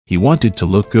He wanted to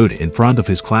look good in front of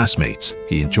his classmates.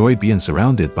 He enjoyed being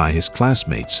surrounded by his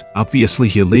classmates. Obviously,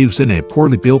 he lives in a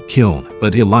poorly built kiln,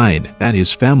 but he lied that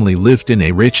his family lived in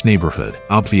a rich neighborhood.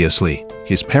 Obviously,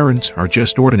 his parents are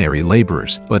just ordinary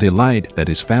laborers, but he lied that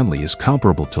his family is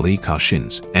comparable to Lee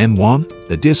Ka-shin's. And Won,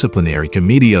 the disciplinary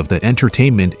committee of the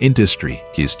entertainment industry,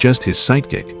 he's just his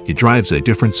sidekick. He drives a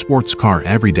different sports car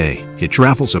every day. He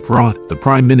travels abroad. The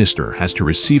prime minister has to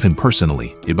receive him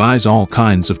personally. He buys all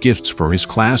kinds of gifts for his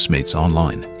classmates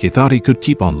online. He thought he could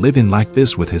keep on living like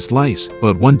this with his lies,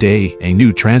 but one day a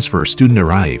new transfer student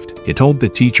arrived. He told the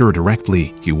teacher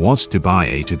directly he wants to buy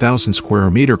a 2,000 square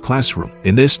meter classroom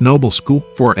in this noble school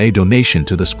for a donation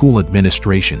to the school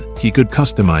administration. He could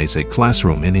customize a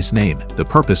classroom in his name. The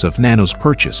purpose of Nano's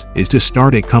purchase is to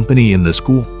start a company in the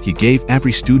school. He gave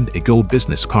every student a gold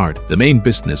business card. The main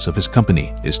business of his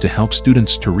company is to help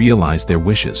students to realize their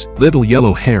wishes. Little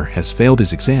Yellow Hair has failed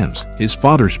his exams. His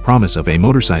father's promise of a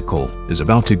motorcycle is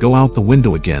about to go out the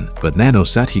window again, but Nano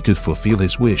said he could fulfill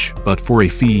his wish, but for a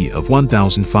fee of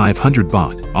 1,500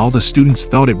 baht. All the students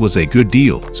thought it was a good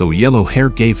deal, so Yellow Hair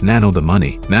gave Nano the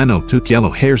money. Nano took Yellow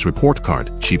Hair's report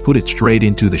card. She put it straight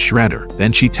into the shredder.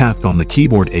 Then she tapped on the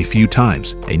keyboard a few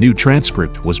times. A new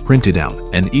transcript was printed out,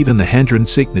 and even the handwritten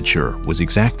signature was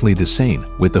exactly the same.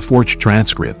 With the forged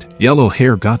transcript, Yellow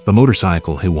Hair got the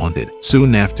motorcycle he wanted.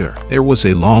 Soon after, there was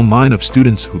a long line of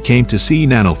students who came to see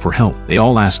Nano for help. They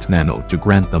all asked Nano to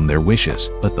grant them their wishes,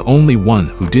 but the only one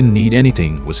who didn't need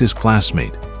anything was his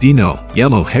classmate, Dino.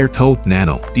 Yellow Hair told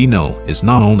Nano, Dino is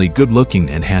not only good-looking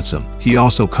and handsome, he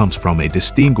also comes from a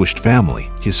distinguished family.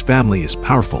 His family is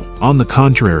powerful. On the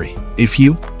contrary, if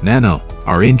you, Nano,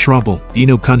 are in trouble,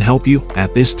 Dino can help you.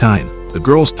 At this time, the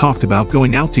girls talked about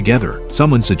going out together.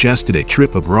 Someone suggested a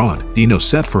trip abroad. Dino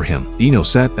said for him. Dino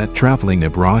said that traveling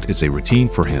abroad is a routine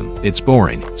for him. It's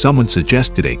boring. Someone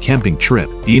suggested a camping trip.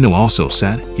 Dino also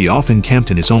said he often camped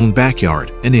in his own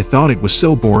backyard, and he thought it was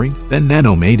so boring. Then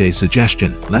Nano made a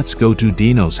suggestion. Let's go to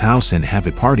Dino's house and have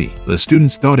a party. The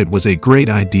students thought it was a great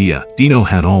idea. Dino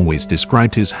had always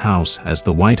described his house as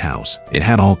the White House. It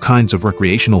had all kinds of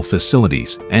recreational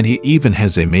facilities, and he even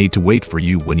has a maid to wait for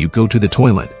you when you go to the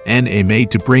toilet, and a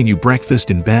maid to bring you breakfast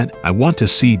in bed. I want to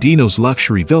see Dino's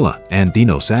luxury villa. And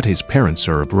Dino said his parents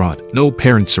are abroad. No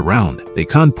parents around. They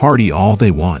can't party all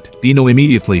they want. Dino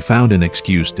immediately found an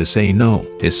excuse to say no.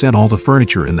 He said all the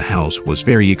furniture in the house was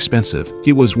very expensive.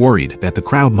 He was worried that the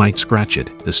crowd might scratch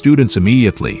it. The students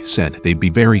immediately said they'd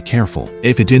be very careful.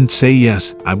 If he didn't say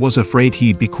yes, I was afraid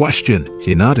he'd be questioned.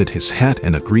 He nodded his head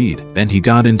and agreed. Then he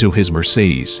got into his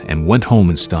Mercedes and went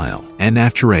home in style. And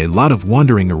after a lot of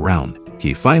wandering around,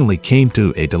 he finally came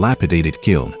to a dilapidated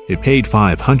kiln. He paid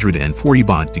 540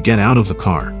 baht to get out of the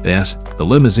car. Yes, the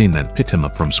limousine that picked him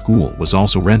up from school was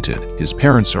also rented. His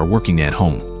parents are working at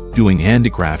home, doing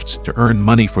handicrafts to earn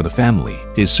money for the family.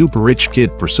 His super rich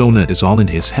kid persona is all in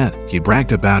his head. He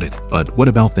bragged about it. But what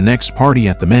about the next party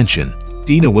at the mansion?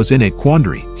 Dino was in a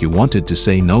quandary. He wanted to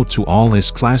say no to all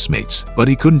his classmates, but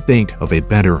he couldn't think of a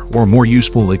better or more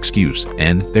useful excuse,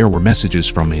 and there were messages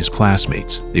from his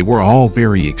classmates. They were all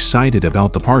very excited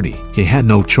about the party. He had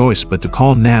no choice but to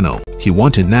call Nano. He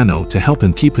wanted Nano to help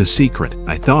him keep his secret.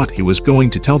 I thought he was going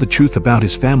to tell the truth about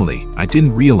his family. I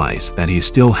didn't realize that he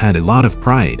still had a lot of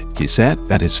pride. He said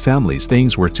that his family's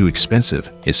things were too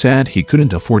expensive. He said he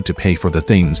couldn't afford to pay for the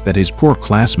things that his poor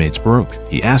classmates broke.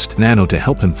 He asked Nano to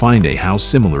help him find a house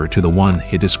similar to the one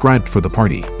he described for the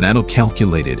party. Nano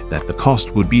calculated that the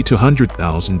cost would be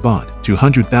 200,000 baht.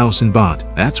 200,000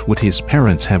 baht, that's what his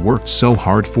parents had worked so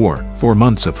hard for 4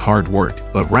 months of hard work.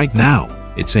 But right now,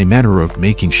 it's a matter of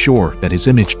making sure that his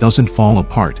image doesn't fall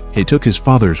apart. He took his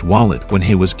father's wallet when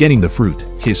he was getting the fruit.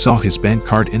 He saw his bank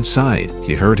card inside.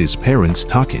 He heard his parents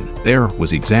talking. There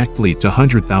was exactly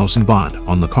 200,000 baht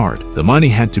on the card. The money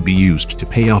had to be used to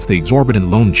pay off the exorbitant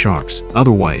loan sharks.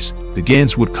 Otherwise, the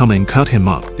gangs would come and cut him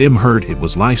up. Dim heard it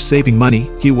was life-saving money.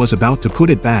 He was about to put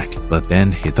it back, but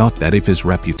then he thought that if his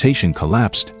reputation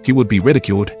collapsed, he would be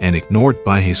ridiculed and ignored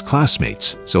by his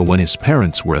classmates. So when his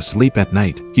parents were asleep at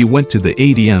night, he went to the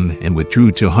ATM and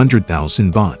withdrew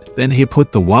 200,000 baht. Then he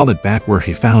put the wallet back where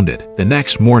he found it. The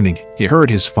next morning, he heard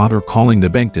his father calling the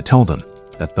bank to tell them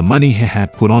that the money he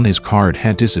had put on his card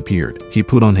had disappeared. He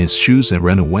put on his shoes and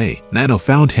ran away. Nano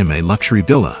found him a luxury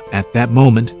villa. At that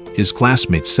moment, his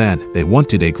classmates said they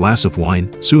wanted a glass of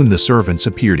wine. Soon the servants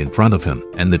appeared in front of him,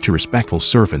 and the two respectful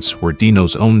servants were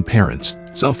Dino's own parents.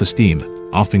 Self-esteem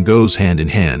often goes hand in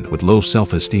hand with low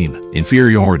self-esteem.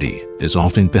 Inferiority is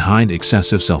often behind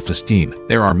excessive self-esteem.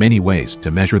 There are many ways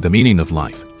to measure the meaning of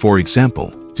life. For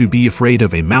example, to be afraid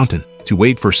of a mountain to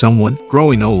wait for someone,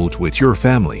 growing old with your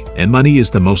family. And money is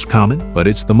the most common, but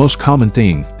it's the most common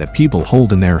thing that people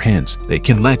hold in their hands. They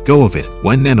can let go of it.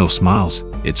 When Nano smiles,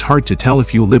 it's hard to tell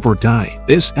if you live or die.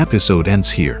 This episode ends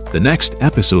here. The next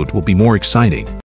episode will be more exciting.